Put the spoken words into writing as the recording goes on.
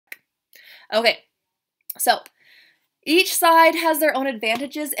Okay, so each side has their own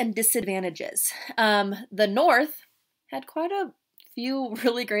advantages and disadvantages. The North had quite a few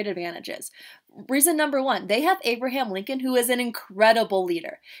really great advantages. Reason number one, they have Abraham Lincoln, who is an incredible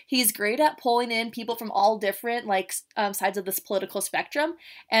leader. He's great at pulling in people from all different sides of this political spectrum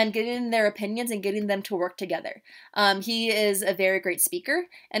and getting their opinions and getting them to work together. He is a very great speaker,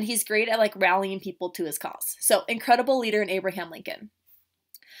 and he's great at rallying people to his cause. So incredible leader in Abraham Lincoln.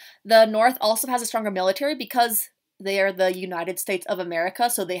 The North also has a stronger military because they are the United States of America,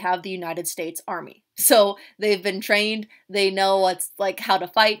 so they have the United States Army. So they've been trained, they know what's how to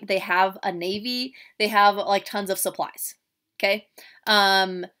fight, they have a navy, they have tons of supplies. Okay?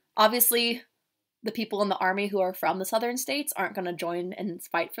 Obviously the people in the army who are from the southern states aren't going to join and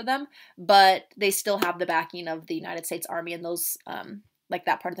fight for them, but they still have the backing of the United States Army and those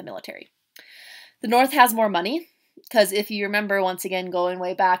that part of the military. The North has more money. Because if you remember, once again, going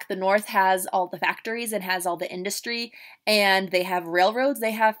way back, the North has all the factories and has all the industry, and they have railroads,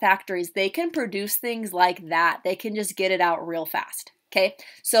 they have factories. They can produce things like that. They can just get it out real fast, okay?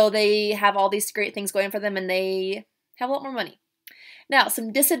 So they have all these great things going for them, and they have a lot more money. Now,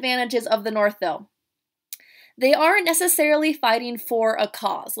 some disadvantages of the North, though. They aren't necessarily fighting for a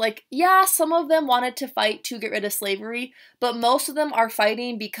cause. Yeah, some of them wanted to fight to get rid of slavery, but most of them are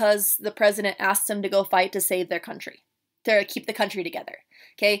fighting because the president asked them to go fight to save their country, to keep the country together,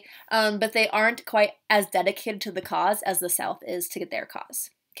 okay? But they aren't quite as dedicated to the cause as the South is to get their cause,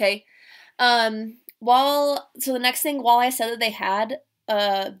 okay? So the next thing, while I said that they had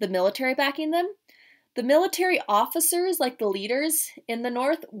the military backing them, the military officers, the leaders in the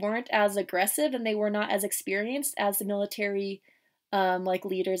North, weren't as aggressive and they were not as experienced as the military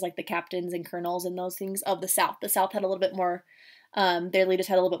leaders, the captains and colonels and those things of the South. The South had a little bit more, their leaders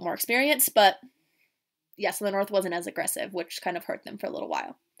had a little bit more experience, but yeah, so the North wasn't as aggressive, which kind of hurt them for a little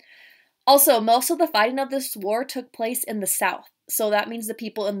while. Also, most of the fighting of this war took place in the South, so that means the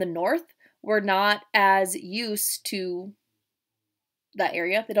people in the North were not as used to that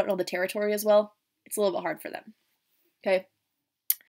area. They don't know the territory as well. It's a little bit hard for them. Okay.